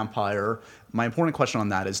Interview with the Vampire. My important question on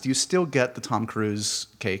that is, do you still get the Tom Cruise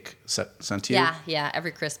cake sent to you? Yeah,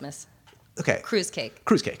 every Christmas. Okay. Cruise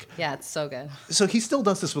cake. Yeah, it's so good. So he still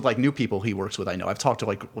does this with, like, new people he works with, I know. I've talked to,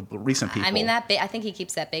 like, recent people. I mean, I think he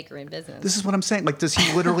keeps that bakery in business. This is what I'm saying. Like, does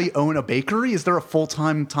he literally own a bakery? Is there a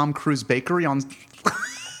full-time Tom Cruise bakery on...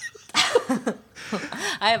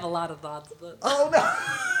 I have a lot of thoughts. But... Oh, no.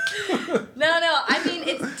 No. I mean,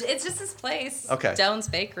 it's just this place. Okay. Doan's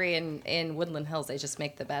Bakery in Woodland Hills. They just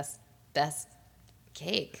make the best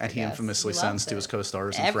cake. And he infamously sends to his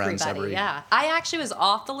co-stars and friends every... Yeah. I actually was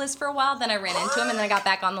off the list for a while. Then I ran into him, and then I got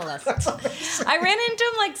back on the list. I ran into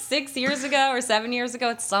him like 6 years ago or 7 years ago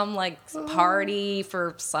at some like party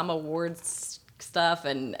for some awards stuff,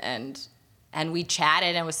 and we chatted,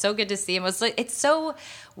 and it was so good to see him. It's so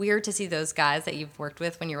weird to see those guys that you've worked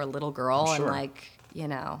with when you were a little girl, sure. and like,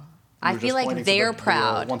 I feel like they're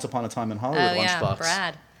proud. Once Upon a Time in Hollywood lunchbox. Yeah,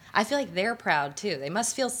 Brad. I feel like they're proud too. They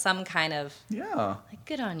must feel some kind of like,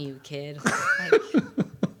 good on you, kid. Like,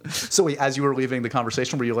 so wait, as you were leaving the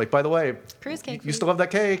conversation, were you like, by the way, cruise cake? You still have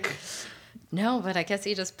that cake? No, but I guess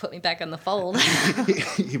he just put me back in the fold.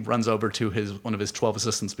 he runs over to one of his 12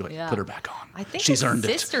 assistants and be like, put her back on. I think she's earned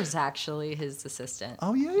it. His sister's actually his assistant.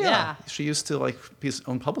 Oh, yeah. She used to be his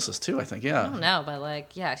own publicist too, I think, yeah. I don't know,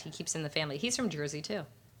 but he keeps in the family. He's from Jersey too.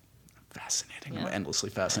 Fascinating. Yeah. I'm endlessly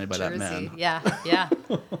fascinated by that man. Yeah.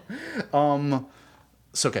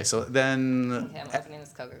 So then... Okay, I'm opening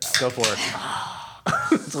this Coca-Cola. Go for it.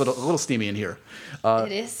 It's a little steamy in here.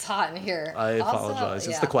 It is hot in here. I apologize.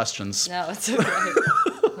 It's the questions. No, it's okay.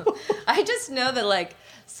 I just know that,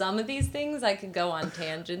 some of these things I could go on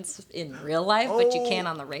tangents in real life, but you can't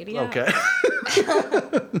on the radio. Okay.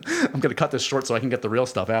 I'm going to cut this short so I can get the real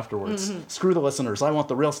stuff afterwards. Mm-hmm. Screw the listeners. I want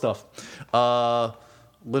the real stuff.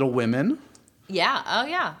 Little Women. Yeah. Oh,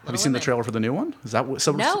 yeah. Have you seen the trailer for the new one? Is that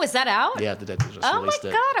No, is that out? Yeah, the Dead just released it. Oh my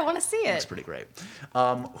God, I want to see it. It's pretty great.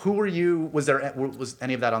 Who were you? Was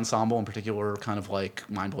any of that ensemble in particular kind of like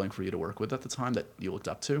mind blowing for you to work with at the time that you looked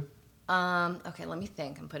up to? Okay, let me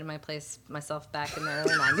think. I'm putting myself back in the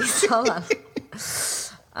early 90s. Hold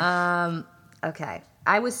on. Okay,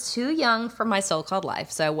 I was too young for My So-Called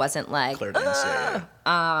Life, so I wasn't like. Claire Danes,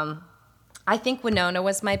 I think Winona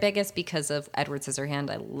was my biggest because of Edward Scissorhand.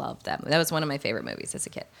 I loved that movie. That was one of my favorite movies as a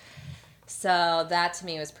kid. So that to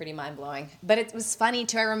me was pretty mind-blowing. But it was funny,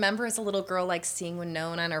 too. I remember as a little girl, seeing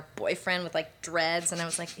Winona and her boyfriend with, dreads. And I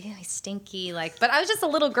was like, yeah, he's stinky. But I was just a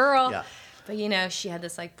little girl. Yeah. But, she had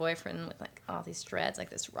this, boyfriend with, all these dreads,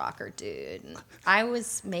 this rocker dude. And I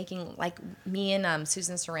was making, me and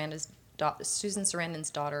Susan Sarandon's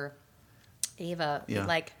daughter, Ava,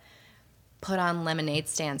 put on lemonade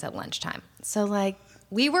stands at lunchtime. So,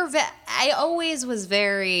 we were, I always was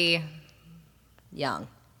very young.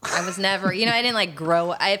 I was never, I didn't,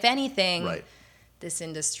 grow. If anything, right. This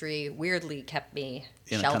industry weirdly kept me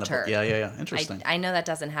sheltered. Yeah. Interesting. I know that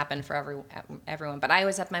doesn't happen for everyone, but I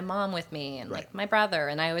always had my mom with me and, my brother,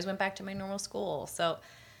 and I always went back to my normal school. So,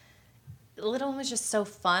 Little One was just so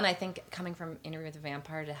fun. I think coming from Interview with the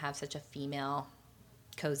Vampire to have such a female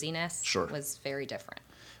coziness was very different.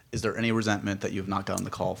 Is there any resentment that you've not gotten the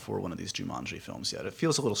call for one of these Jumanji films yet? It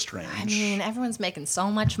feels a little strange. I mean, everyone's making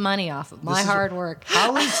so much money off of my hard work.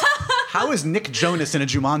 How is Nick Jonas in a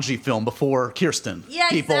Jumanji film before Kirsten? Yeah,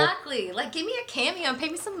 people? Exactly. Give me a cameo and pay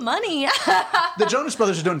me some money. The Jonas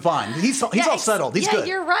Brothers are doing fine. He's all settled. He's good.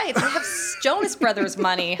 Yeah, you're right. They have Jonas Brothers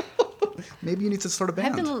money. Maybe you need to start a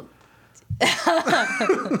band.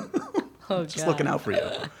 Just looking out for you.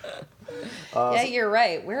 Yeah, you're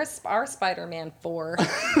right. Where's our Spider-Man 4?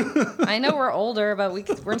 I know we're older, but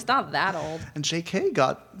we're not that old. And J.K.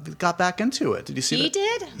 got back into it. Did you see that? He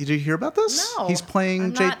did? Did you hear about this? No. He's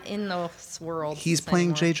playing I'm not in this world. He's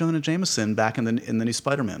playing J. Jonah Jameson back in the new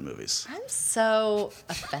Spider-Man movies. I'm so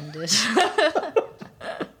offended.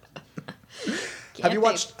 Have you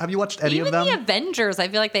watched any of them? Even the Avengers, I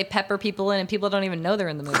feel like they pepper people in and people don't even know they're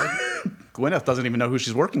in the movie. Gwyneth doesn't even know who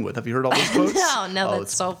she's working with. Have you heard all those quotes? No,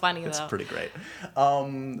 that's so funny, It's pretty great.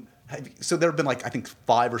 So there have been, I think,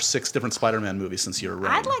 5 or 6 different Spider-Man movies since your reign.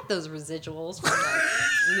 I'd like those residuals.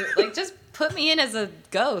 From, just put me in as a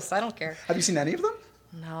ghost. I don't care. Have you seen any of them?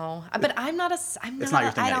 No. But I'm not. It's not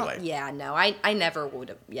your thing anyway. Yeah, no. I never would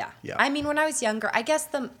have. Yeah. I mean, when I was younger, I guess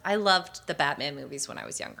I loved the Batman movies when I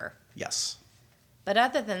was younger. Yes. But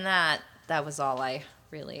other than that, that was all I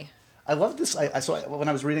really... I love this. I saw when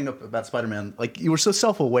I was reading about Spider-Man, like you were so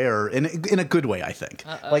self-aware in a good way, I think.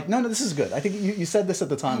 Like, no, this is good. I think you said this at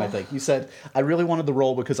the time, I think. You said, I really wanted the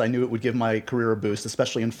role because I knew it would give my career a boost,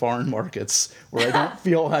 especially in foreign markets where I don't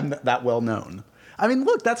feel I'm that well known. I mean,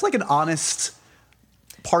 look, that's like an honest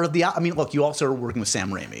part of the... I mean, look, you also are working with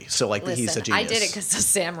Sam Raimi, so like he's a genius. I did it because of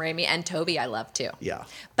Sam Raimi, and Tobey I love too. Yeah.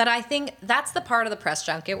 But I think that's the part of the press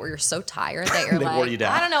junket where you're so tired that you're They like, wore you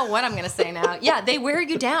down. I don't know what I'm going to say now. Yeah, they wear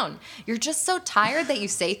you down. You're just so tired that you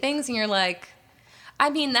say things and you're like,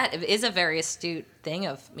 I mean, that is a very astute thing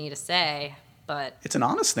of me to say, but... It's an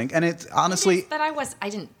honest thing, and it's honestly... But I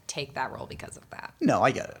didn't take that role because of that. No,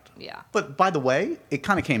 I get it. Yeah. But by the way, it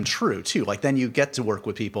kind of came true, too. Like, then you get to work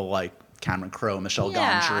with people like Cameron Crowe, Michelle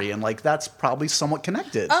Gondry, and like that's probably somewhat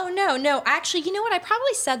connected. Oh, no. Actually, you know what? I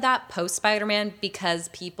probably said that post Spider-Man because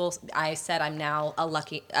I said I'm now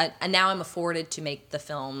now I'm afforded to make the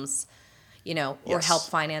films, or help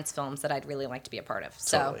finance films that I'd really like to be a part of.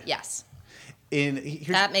 So, yes.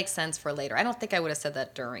 That makes sense for later. I don't think I would have said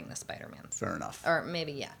that during the Spider-Man. Fair enough. Or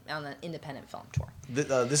maybe, on the independent film tour.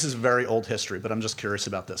 This is very old history, but I'm just curious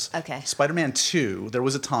about this. Okay. Spider-Man 2, there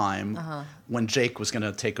was a time when Jake was going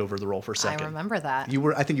to take over the role for a second. I remember that.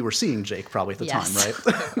 I think you were seeing Jake probably at the time, right?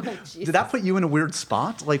 Oh, did that put you in a weird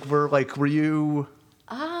spot? Were you...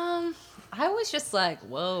 I was just like,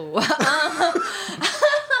 whoa.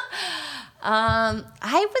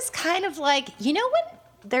 I was kind of like, when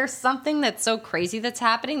there's something that's so crazy that's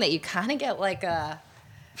happening that you kind of get like a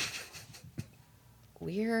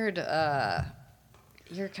weird,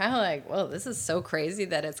 you're kind of like, whoa, this is so crazy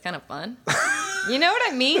that it's kind of fun. You know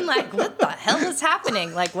what I mean? Like, what the hell is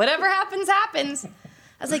happening? Like, whatever happens, happens.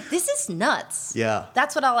 I was like, this is nuts. Yeah.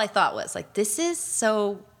 That's what all I thought was. Like, this is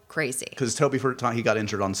so crazy. Because Tobey, for a time, he got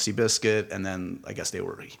injured on Seabiscuit, and then I guess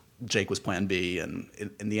Jake was plan B, and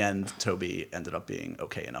in the end, Tobey ended up being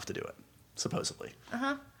okay enough to do it. Supposedly.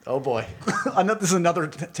 Oh boy. This is another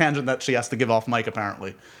tangent that she has to give off mic,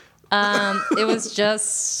 apparently. It was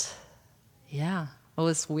just, it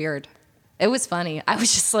was weird. It was funny. I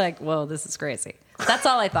was just like, whoa, this is crazy. That's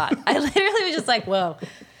all I thought. I literally was just like, whoa.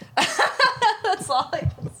 That's all I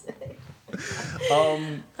can say.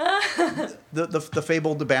 The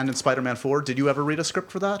fabled abandoned Spider-Man 4, did you ever read a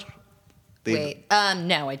script for that? Wait,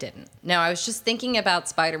 no, I didn't. No, I was just thinking about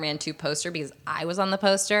Spider-Man 2 poster because I was on the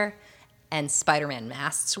poster. And Spider-Man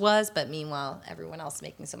Masks was, but meanwhile, everyone else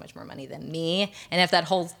making so much more money than me. And if that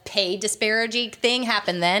whole pay disparity thing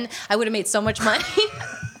happened then, I would have made so much money.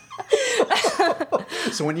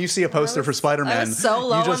 So when you see a poster for Spider-Man... I was so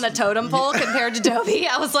low on the totem pole compared to Tobey.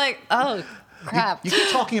 I was like, oh, crap. You keep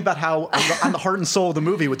talking about how I'm the heart and soul of the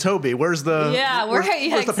movie with Tobey. Where's the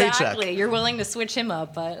where's the paycheck? Exactly. You're willing to switch him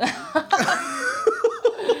up, but...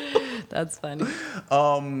 That's funny.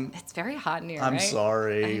 It's very hot in here, I'm right?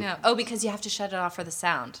 sorry. I know. Oh, because you have to shut it off for the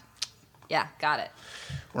sound. Yeah, got it.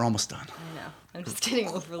 We're almost done. I know. I'm just getting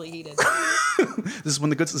overly heated. This is when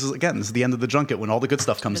this is the end of the junket when all the good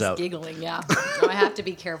stuff comes out. Giggling, yeah. No, I have to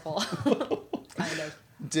be careful. Kind of.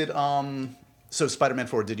 Did so Spider-Man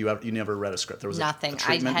 4? Did you never read a script? There was nothing. A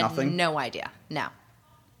treatment, I had nothing? no idea. No.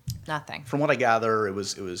 Nothing. From what I gather, it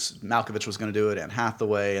was Malkovich was going to do it, Anne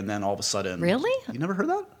Hathaway, and then all of a sudden, really? You never heard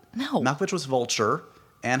that? No. Malkovich was Vulture.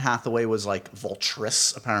 Anne Hathaway was like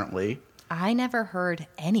Vultress, apparently. I never heard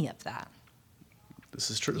any of that.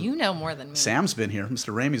 This is true. You know more than me. Sam's been here.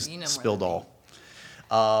 Mr. Raimi's spilled all.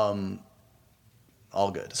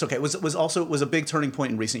 All good. It's okay. Was a big turning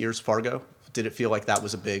point in recent years, Fargo? Did it feel like that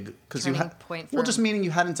was a big... Well, just meaning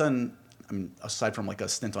you hadn't done... I mean, aside from like a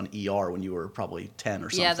stint on ER when you were probably 10 or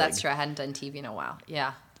something. Yeah, that's true. I hadn't done TV in a while.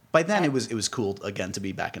 Yeah. By then, it was cool again to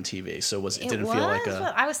be back in TV. So it didn't feel like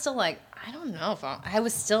a... I was still like, I don't know if I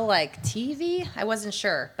was still like TV. I wasn't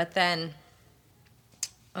sure, but then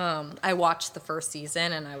I watched the first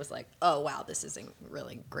season and I was like, oh wow, this is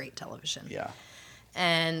really great television. Yeah.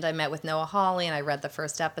 And I met with Noah Hawley and I read the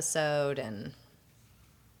first episode and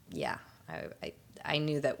yeah, I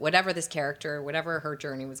knew that whatever this character, whatever her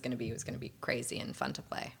journey was going to be crazy and fun to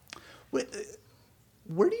play.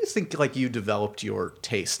 Where do you think like you developed your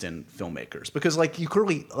taste in filmmakers? Because like you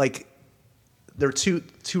clearly like there are two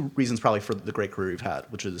reasons probably for the great career you've had,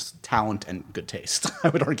 which is talent and good taste. I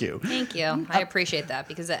would argue. Thank you. I appreciate that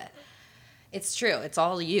because it's true. It's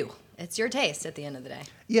all you. It's your taste at the end of the day.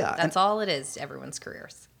 Yeah, that's all it is. Everyone's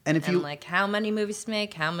careers. And like how many movies to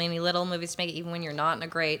make, how many little movies to make, even when you're not in a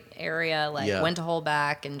great area, like when to hold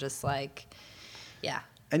back and just like, yeah.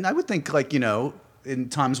 And I would think like in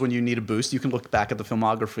times when you need a boost, you can look back at the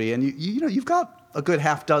filmography, and you've got a good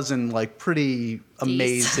half dozen like pretty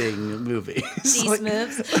amazing movies. Decent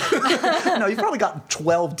moves. No, you've probably got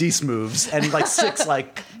 12 decent moves and like 6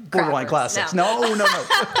 like borderline classics. No. No.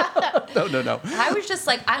 I was just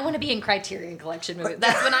like, I want to be in Criterion Collection movies.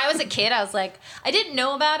 That's when I was a kid. I was like, I didn't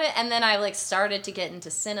know about it, and then I like started to get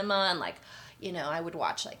into cinema, and like, I would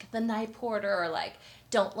watch like The Night Porter or like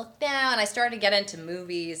Don't Look Down. I started to get into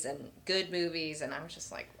movies and good movies, and I was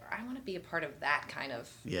just like, I want to be a part of that kind of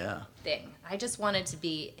thing. I just wanted to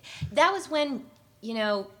be. That was when,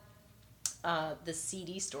 the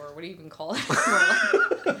CD store. What do you even call it?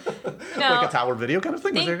 Like a Tower Video kind of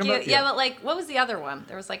thing? Thank you. Yeah, but like, what was the other one?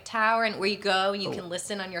 There was like Tower, and where you go and you can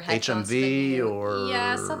listen on your headphones. HMV or...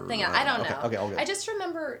 Yeah, something. I don't know. Okay. I just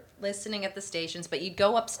remember listening at the stations, but you'd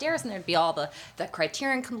go upstairs and there'd be all the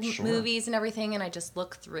Criterion movies and everything, and I just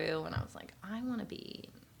looked through and I was like, I want to be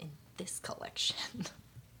in this collection.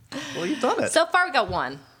 Well, you've done it. So far, we got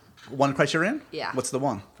one. One Criterion? Yeah. What's the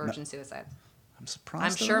one? Virgin Suicide. I'm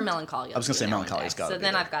surprised. I'm sure Melancholia. I was going to say Melancholia's got to be. So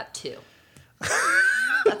then I've got 2.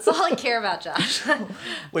 That's all I care about, Josh.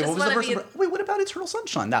 Wait, what was the first one? Wait, what about Eternal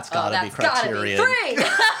Sunshine? That's got to be Criterion.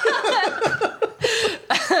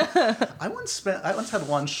 I once had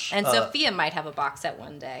lunch. And Sophia might have a box set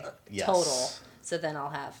one day. Yes. Total. So then I'll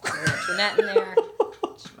have Antoinette in there.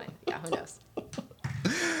 Who knows?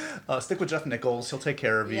 Stick with Jeff Nichols. He'll take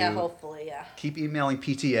care of you. Yeah, hopefully, yeah. Keep emailing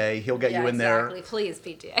PTA. He'll get you in there. Exactly. Please,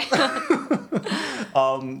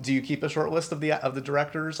 PTA. Do you keep a short list of the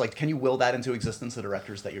directors? Like, can you will that into existence, the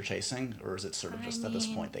directors that you're chasing? Or is it sort of just at this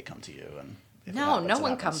point they come to you? And no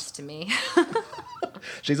one comes to me.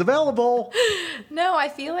 She's available. No, I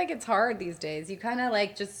feel like it's hard these days. You kind of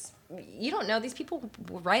like just... You don't know. These people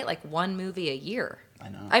write like one movie a year. I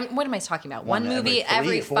know. What am I talking about? One movie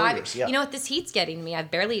every 5 years. Yeah. You know what? This heat's getting me. I've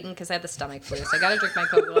barely eaten because I had the stomach flu, so I got to drink my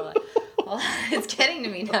Coca-Cola. It's getting to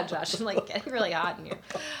me now, Josh. I'm like getting really hot in here.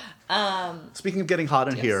 Speaking of getting hot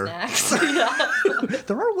in here, snacks?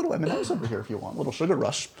 there are little M&Ms over here if you want. Little Sugar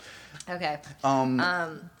Rush. Okay.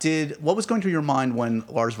 What was going through your mind when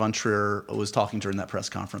Lars von Trier was talking during that press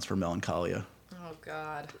conference for Melancholia? Oh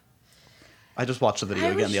God. I just watched the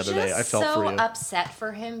video again the other day. I felt for you. I was so upset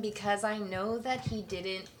for him because I know that he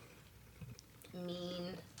didn't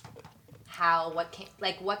mean what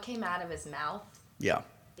came out of his mouth. Yeah.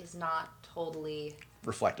 Is not totally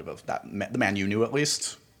reflective of the man you knew, at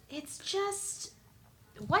least. It's just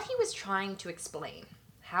what he was trying to explain,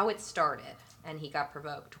 how it started, and he got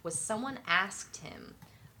provoked, was someone asked him,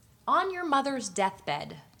 on your mother's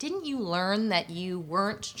deathbed, didn't you learn that you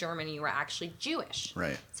weren't German, you were actually Jewish?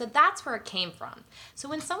 Right. So that's where it came from. So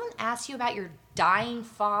when someone asks you about your dying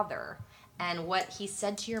father and what he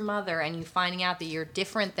said to your mother and you finding out that you're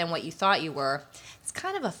different than what you thought you were, it's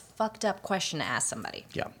kind of a fucked up question to ask somebody.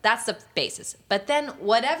 Yeah. That's the basis. But then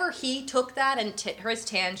whatever he took that and his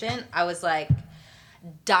tangent, I was like...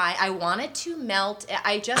 I wanted to melt.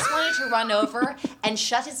 I just wanted to run over and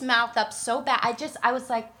shut his mouth up so bad. I was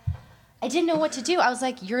like, I didn't know what to do. I was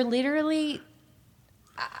like, you're literally...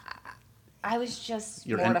 I was just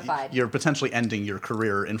mortified. You're potentially ending your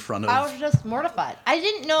career in front of... I was just mortified. I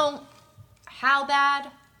didn't know how bad,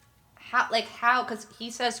 because he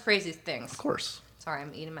says crazy things. Of course. Sorry,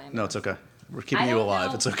 I'm eating my... No, it's okay. We're keeping you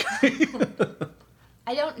alive. It's okay.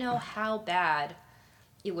 I don't know how bad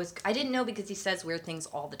it was. I didn't know because he says weird things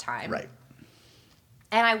all the time. Right.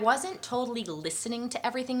 And I wasn't totally listening to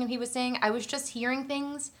everything he was saying. I was just hearing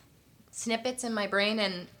things, snippets in my brain,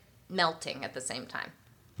 and melting at the same time.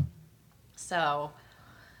 So,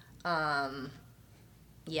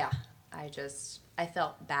 yeah, I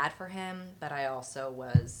felt bad for him, but I also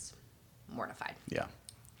was mortified. Yeah.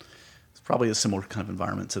 It's probably a similar kind of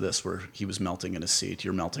environment to this where he was melting in his seat.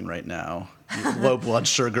 You're melting right now. Low blood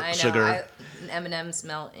sugar. I know. M&Ms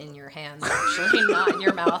melt in your hands, actually, not in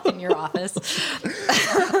your mouth in your office.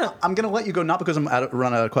 I'm going to let you go, not because I'm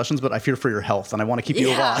run out of questions, but I fear for your health, and I want to keep you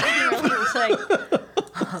alive. It's like,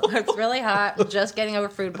 it's really hot. I'm just getting over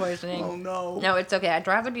food poisoning. Oh, no. No, it's okay. I'd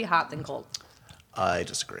rather be hot than cold. I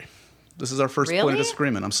disagree. This is our first point of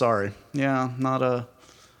disagreement. I'm sorry. Yeah, I'm not a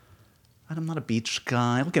beach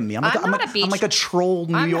guy. Look at me. I'm like a troll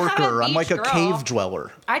New Yorker. I'm like a cave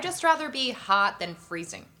dweller. I'd just rather be hot than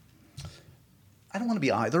freezing. I don't want to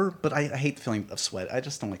be either, but I hate the feeling of sweat. I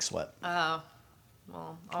just don't like sweat. Oh.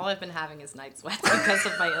 Well, all I've been having is night sweats because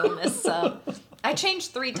of my illness. So I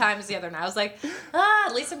changed 3 times the other night. I was like,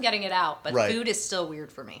 at least I'm getting it out. But food is still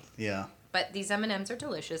weird for me. Yeah. But these M&Ms are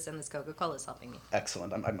delicious, and this Coca-Cola is helping me.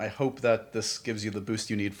 Excellent. I hope that this gives you the boost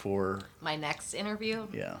you need for... my next interview.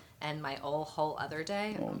 Yeah. And my whole other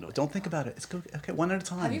day. Oh, no. Don't think about it. It's good. Okay, one at a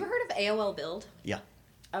time. Have you ever heard of AOL Build? Yeah.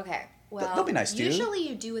 Okay. Well, they'll be nice to you. Usually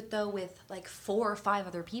you do it, though, with, like, 4 or 5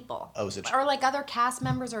 other people. Oh, is it? Or, like, other cast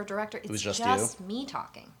members or director. It's was just you? me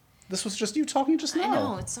talking. This was just you talking just now. I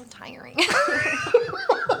know. It's so tiring.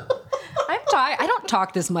 I'm tired. I don't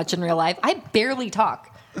talk this much in real life. I barely talk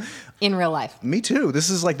in real life. Me too. This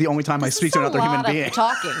is like the only time I speak to another human being.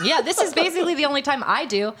 Talking. Yeah, this is basically the only time I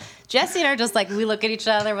do. Jesse and I are just like, we look at each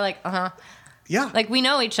other, we're like, Yeah. Like, we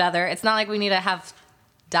know each other. It's not like we need to have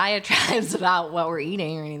diatribes about what we're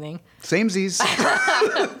eating or anything. Samesies.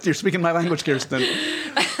 You're speaking my language, Kirsten.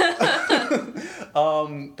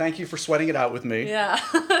 Thank you for sweating it out with me. Yeah.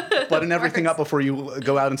 Button everything up before you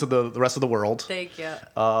go out into the rest of the world. Thank you.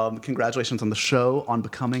 Congratulations on the show, on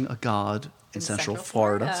becoming a god in Central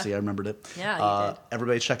Florida. See, I remembered it. Yeah, you did.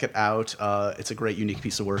 Everybody check it out. It's a great, unique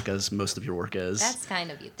piece of work, as most of your work is. That's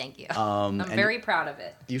kind of you. Thank you. I'm very proud of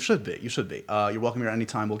it. You should be. You should be. You're welcome here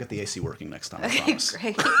anytime. We'll get the AC working next time, I promise.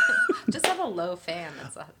 Great. Just have a low fan.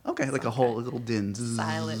 Okay, like a whole little din.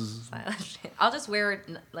 Silent. I'll just wear,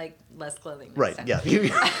 like, less clothing. Right, yeah.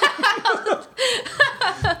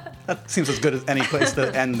 That seems as good as any place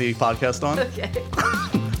to end the podcast on. Okay.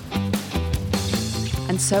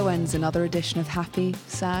 And so ends another edition of Happy,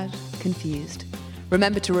 Sad, Confused.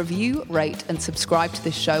 Remember to review, rate, and subscribe to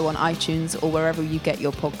this show on iTunes or wherever you get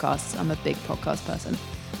your podcasts. I'm a big podcast person.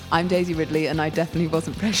 I'm Daisy Ridley, and I definitely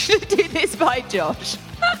wasn't pressured to do this by Josh.